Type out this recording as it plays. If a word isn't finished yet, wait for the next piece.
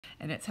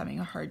and it's having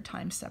a hard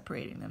time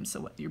separating them.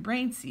 So what your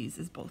brain sees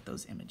is both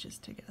those images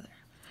together.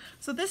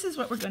 So this is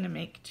what we're going to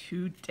make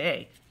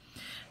today.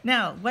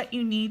 Now, what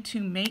you need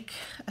to make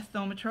a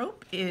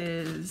thaumatrope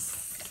is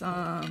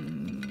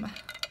some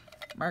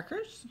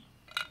markers,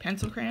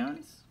 pencil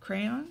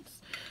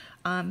crayons.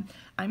 I'm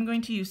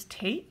going to use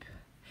tape,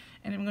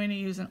 and I'm going to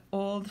use an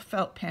old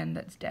felt pen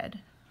that's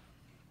dead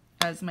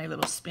as my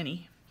little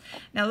spinny.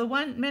 Now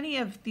many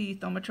of the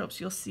thaumatropes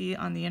you'll see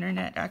on the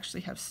internet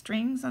actually have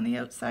strings on the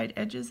outside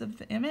edges of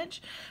the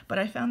image, but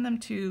I found them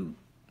too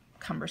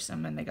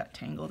cumbersome and they got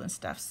tangled and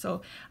stuff,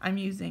 so I'm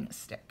using a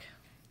stick.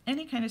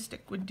 Any kind of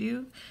stick would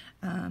do.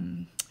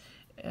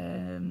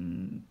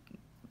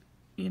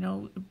 You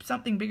know,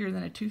 something bigger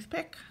than a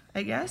toothpick,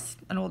 I guess,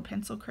 an old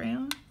pencil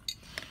crayon.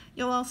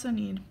 You'll also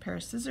need a pair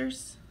of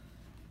scissors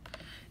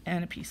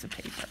and a piece of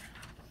paper.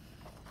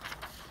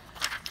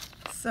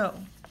 So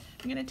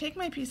I'm going to take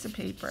my piece of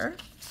paper,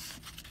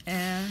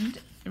 and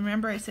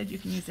remember I said you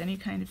can use any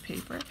kind of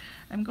paper.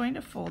 I'm going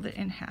to fold it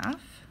in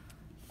half.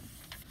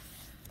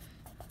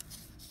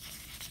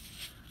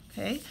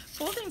 Okay,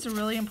 folding is a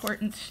really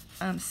important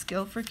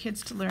skill for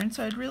kids to learn,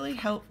 so I'd really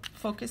help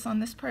focus on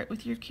this part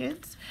with your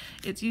kids.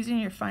 It's using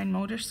your fine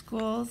motor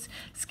skills,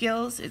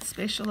 it's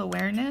spatial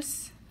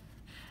awareness,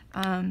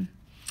 and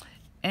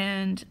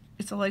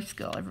it's a life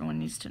skill. Everyone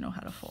needs to know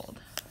how to fold.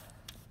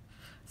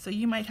 So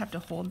you might have to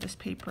hold this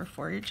paper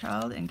for your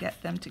child and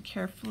get them to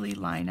carefully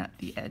line up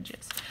the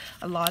edges.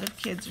 A lot of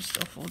kids are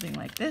still folding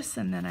like this,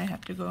 and then I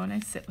have to go and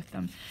I sit with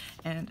them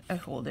and I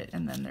hold it,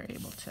 and then they're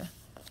able to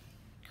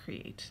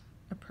create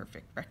a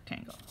perfect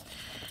rectangle.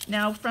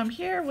 Now from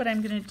here, what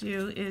I'm going to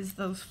do is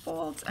those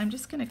folds, I'm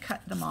just going to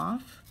cut them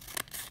off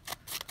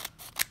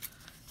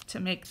to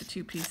make the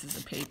two pieces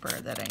of paper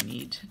that I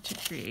need to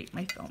create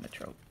my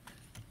thaumatrope.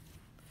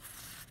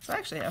 So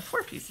actually I have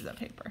 4 pieces of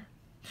paper,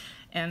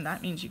 and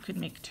that means you could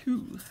make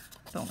 2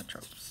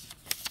 thaumatropes.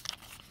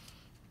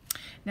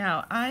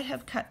 Now I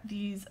have cut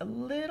these a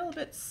little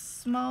bit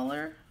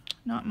smaller,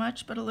 not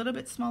much, but a little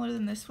bit smaller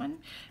than this one,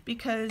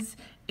 because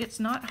it's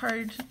not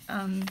hard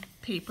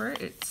paper,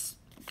 it's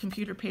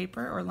computer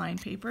paper or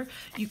lined paper.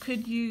 You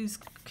could use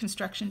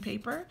construction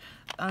paper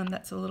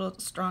that's a little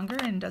stronger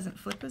and doesn't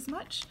flip as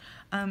much,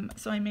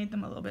 so I made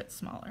them a little bit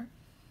smaller.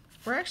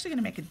 We're actually going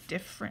to make a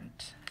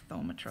different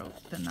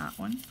thaumatrope than that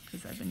one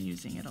because I've been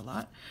using it a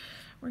lot.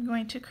 We're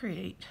going to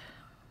create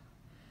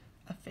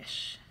a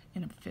fish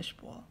in a fish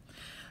bowl.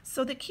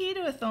 So the key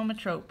to a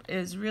thaumatrope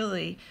is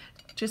really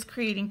just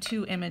creating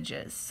 2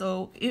 images.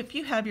 So if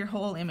you have your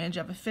whole image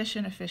of a fish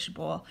in a fish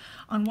bowl,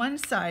 on one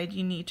side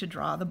you need to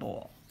draw the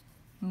bowl.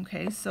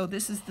 Okay, so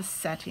this is the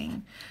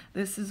setting.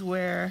 This is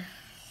where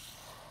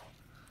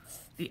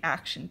the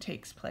action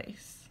takes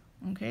place.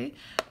 Okay,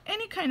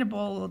 any kind of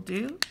bowl will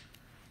do.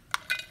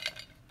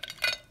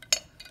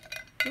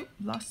 Oh,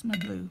 lost my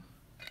blue.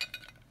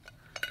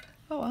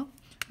 Oh well,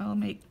 I'll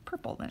make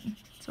purple then.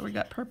 So we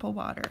got purple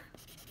water.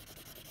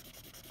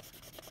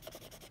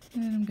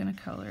 And I'm going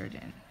to color it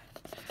in.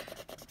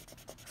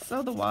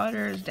 So the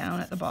water is down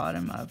at the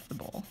bottom of the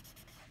bowl.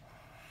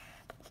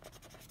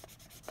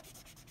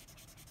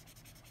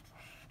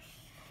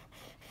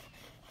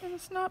 And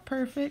it's not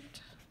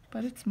perfect,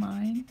 but it's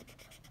mine.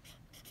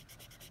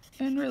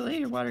 And really,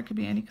 your water could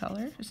be any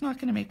color. It's not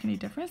going to make any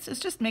difference. It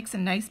just makes a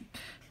nice,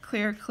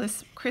 clear,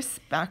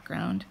 crisp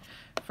background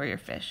for your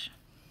fish.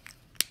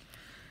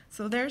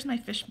 So there's my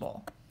fish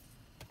bowl.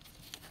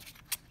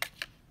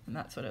 And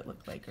that's what it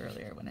looked like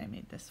earlier when I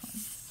made this one.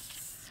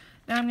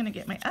 Now I'm going to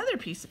get my other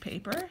piece of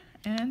paper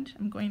and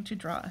I'm going to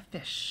draw a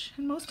fish.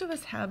 And most of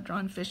us have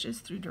drawn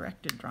fishes through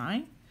directed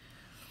drawing.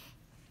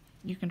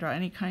 You can draw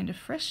any kind of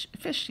fish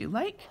you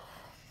like.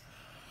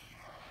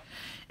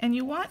 And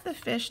you want the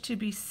fish to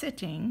be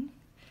sitting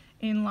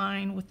in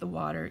line with the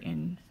water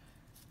in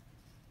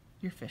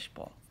your fish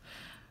bowl.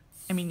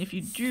 I mean, if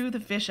you drew the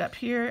fish up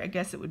here, I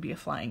guess it would be a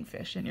flying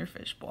fish in your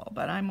fish bowl,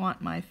 but I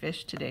want my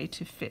fish today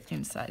to fit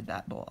inside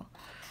that bowl.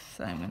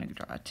 So I'm going to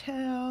draw a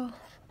tail,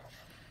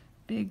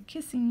 big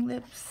kissing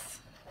lips,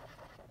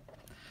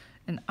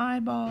 an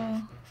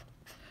eyeball,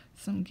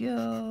 some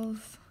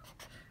gills,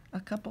 a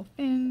couple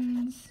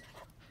fins,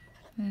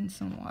 and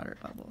some water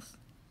bubbles.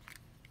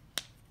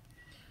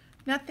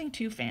 Nothing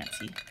too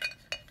fancy.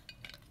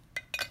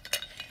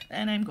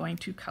 Then I'm going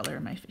to color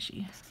my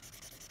fishy.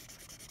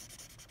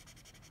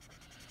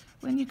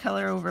 When you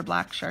color over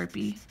black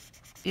Sharpie,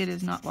 it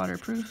is not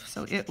waterproof,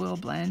 so it will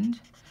blend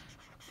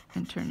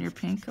and turn your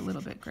pink a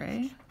little bit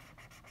gray.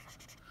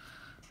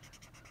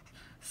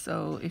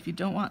 So if you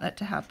don't want that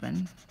to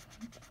happen,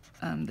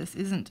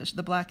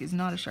 the black is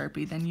not a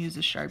Sharpie, then use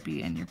a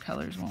Sharpie and your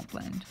colors won't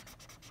blend.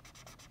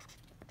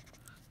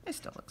 It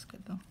still looks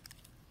good though.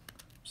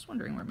 Just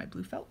wondering where my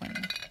blue felt went.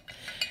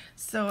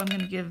 So I'm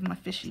going to give my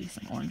fishy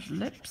some orange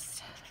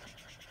lips.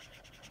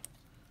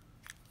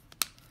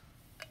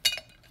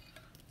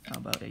 How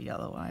about a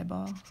yellow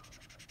eyeball?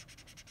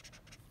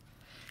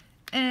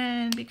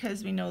 And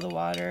because we know the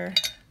water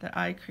that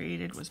I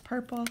created was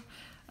purple,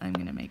 I'm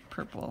going to make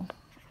purple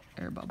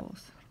air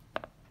bubbles.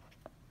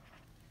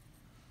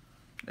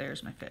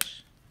 There's my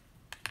fish.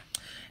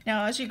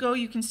 Now as you go,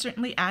 you can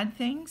certainly add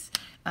things.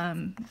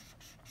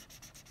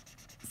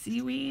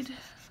 Seaweed.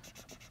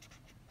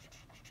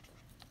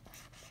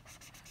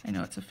 I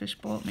know it's a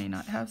fishbowl, it may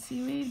not have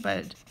seaweed,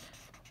 but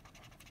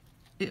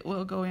it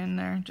will go in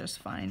there just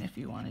fine if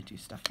you want to do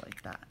stuff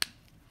like that.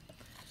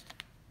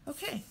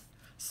 Okay,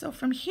 so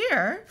from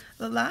here,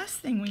 the last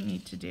thing we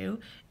need to do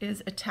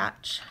is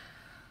attach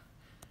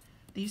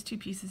these two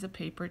pieces of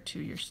paper to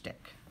your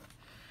stick.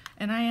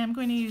 And I am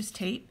going to use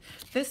tape.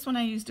 This one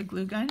I used a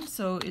glue gun,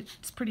 so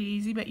it's pretty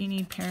easy, but you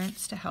need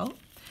parents to help.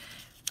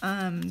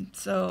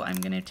 So I'm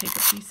going to take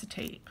a piece of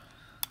tape.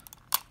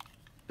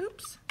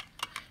 Oops.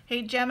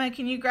 Hey Gemma,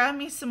 can you grab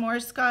me some more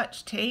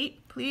Scotch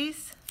tape,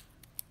 please?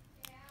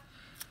 Yeah.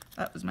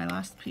 That was my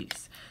last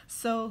piece.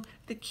 So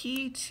the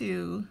key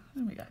to,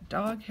 oh, we got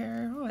dog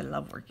hair, oh I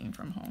love working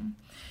from home,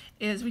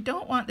 is we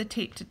don't want the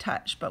tape to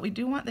touch, but we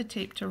do want the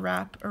tape to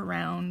wrap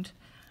around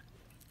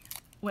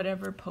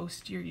whatever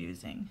post you're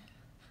using.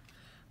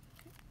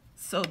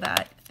 So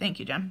that, thank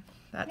you Gem,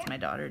 that's my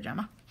daughter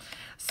Gemma.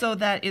 So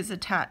that is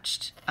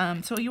attached.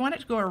 So you want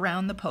it to go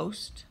around the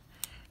post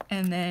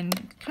and then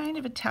kind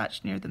of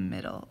attached near the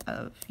middle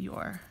of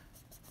your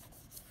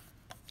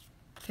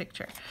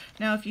picture.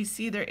 Now if you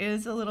see there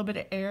is a little bit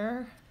of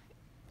air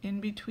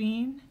in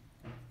between,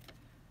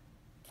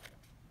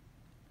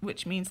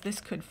 which means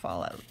this could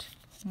fall out.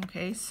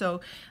 Okay,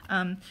 so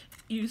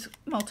use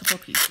multiple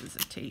pieces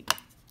of tape.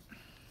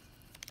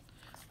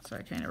 So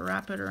I kind of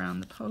wrap it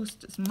around the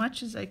post as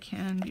much as I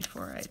can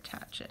before I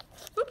attach it.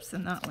 Oops,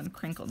 and that one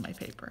crinkled my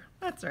paper.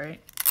 That's all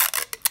right.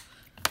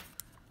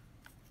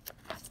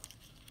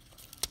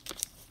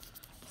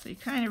 So you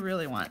kind of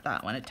really want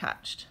that one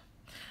attached.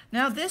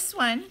 Now this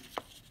one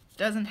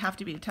doesn't have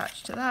to be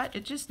attached to that.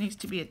 It just needs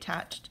to be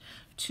attached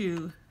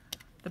to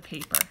the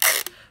paper.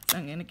 So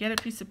I'm going to get a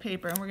piece of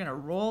paper and we're going to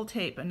roll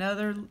tape.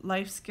 Another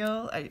life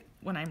skill.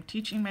 When I'm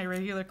teaching my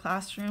regular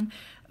classroom,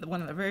 one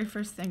of the very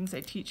first things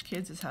I teach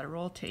kids is how to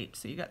roll tape.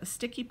 So you got the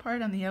sticky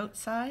part on the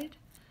outside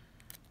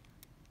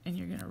and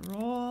you're going to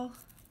roll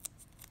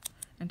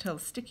until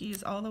the sticky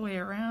is all the way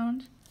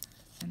around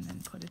and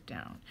then put it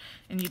down.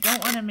 And you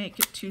don't want to make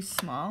it too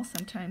small.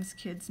 Sometimes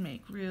kids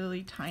make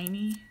really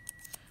tiny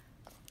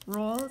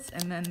rolls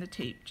and then the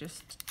tape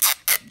just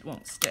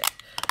won't stick.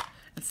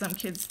 And some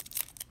kids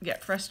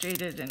get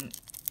frustrated and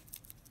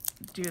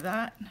do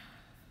that.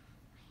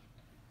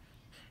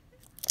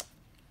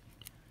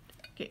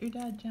 Get your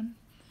dad, Jim.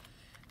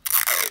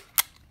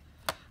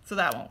 So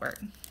that won't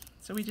work.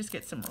 So we just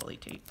get some rolly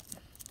tape.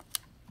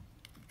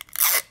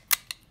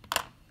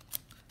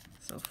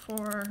 So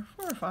four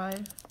or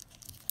five.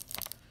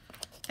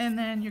 And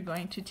then you're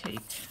going to take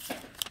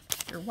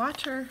your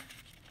water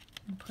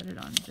and put it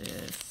on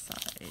this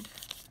side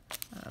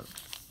of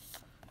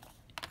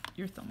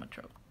your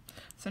Thaumatrope.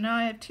 So now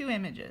I have two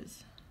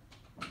images.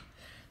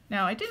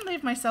 Now I didn't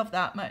leave myself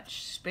that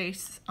much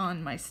space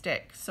on my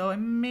stick, so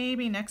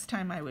maybe next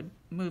time I would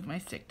move my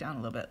stick down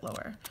a little bit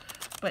lower.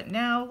 But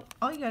now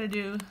all you gotta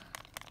do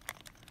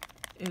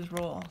is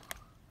roll.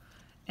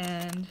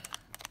 And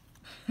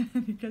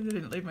because I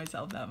didn't leave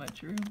myself that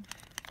much room,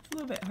 it's a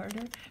little bit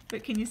harder.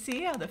 But can you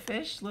see how the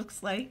fish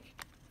looks like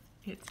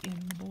it's in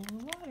the bowl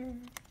of water?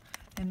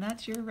 And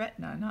that's your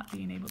retina not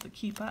being able to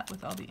keep up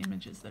with all the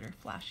images that are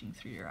flashing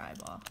through your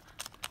eyeball.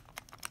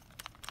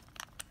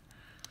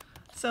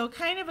 So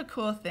kind of a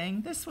cool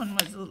thing. This one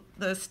was,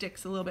 the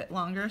stick's a little bit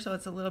longer, so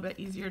it's a little bit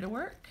easier to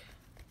work.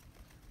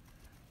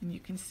 And you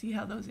can see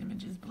how those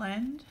images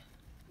blend.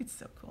 It's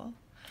so cool.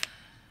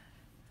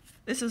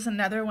 This is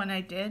another one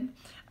I did.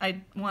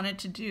 I wanted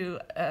to do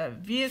a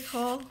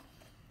vehicle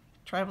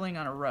traveling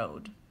on a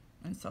road.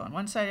 And so on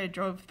one side I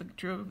drove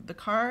the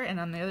car,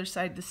 and on the other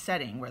side the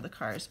setting where the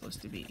car is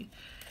supposed to be.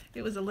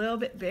 It was a little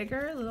bit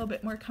bigger, a little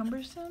bit more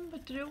cumbersome,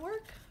 but did it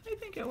work? I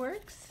think it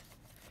works.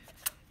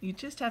 You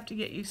just have to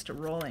get used to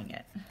rolling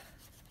it.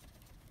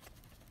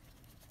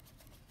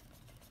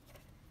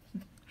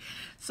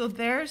 So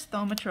there's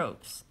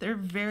Thaumatropes. They're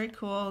very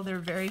cool, they're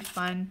very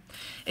fun.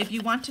 If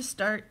you want to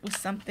start with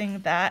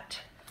something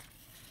that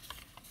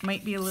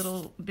might be a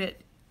little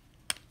bit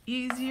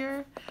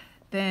easier,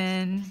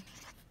 then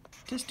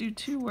just do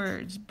 2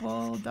 words,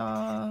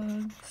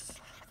 bulldogs,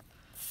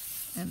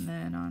 and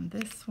then on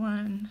this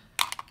one,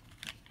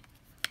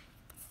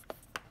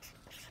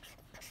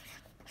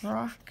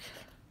 rock.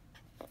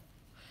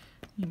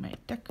 You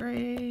might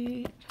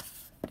decorate,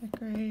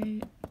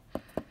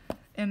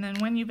 and then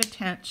when you've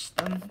attached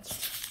them,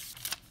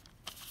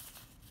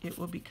 it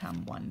will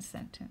become one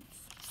sentence.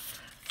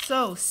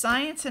 So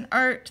science and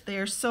art, they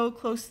are so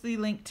closely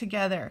linked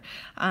together.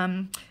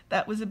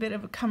 That was a bit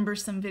of a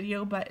cumbersome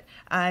video, but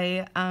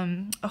I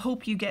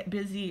hope you get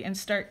busy and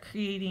start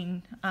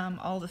creating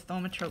all the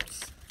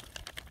Thaumatropes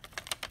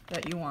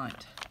that you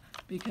want,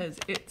 because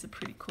it's a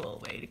pretty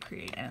cool way to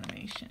create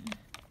animation.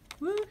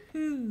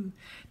 Woohoo!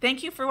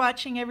 Thank you for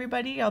watching,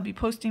 everybody. I'll be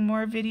posting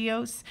more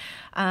videos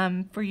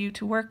for you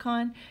to work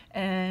on,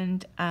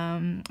 and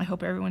I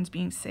hope everyone's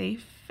being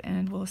safe,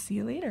 and we'll see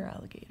you later,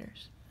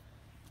 alligators.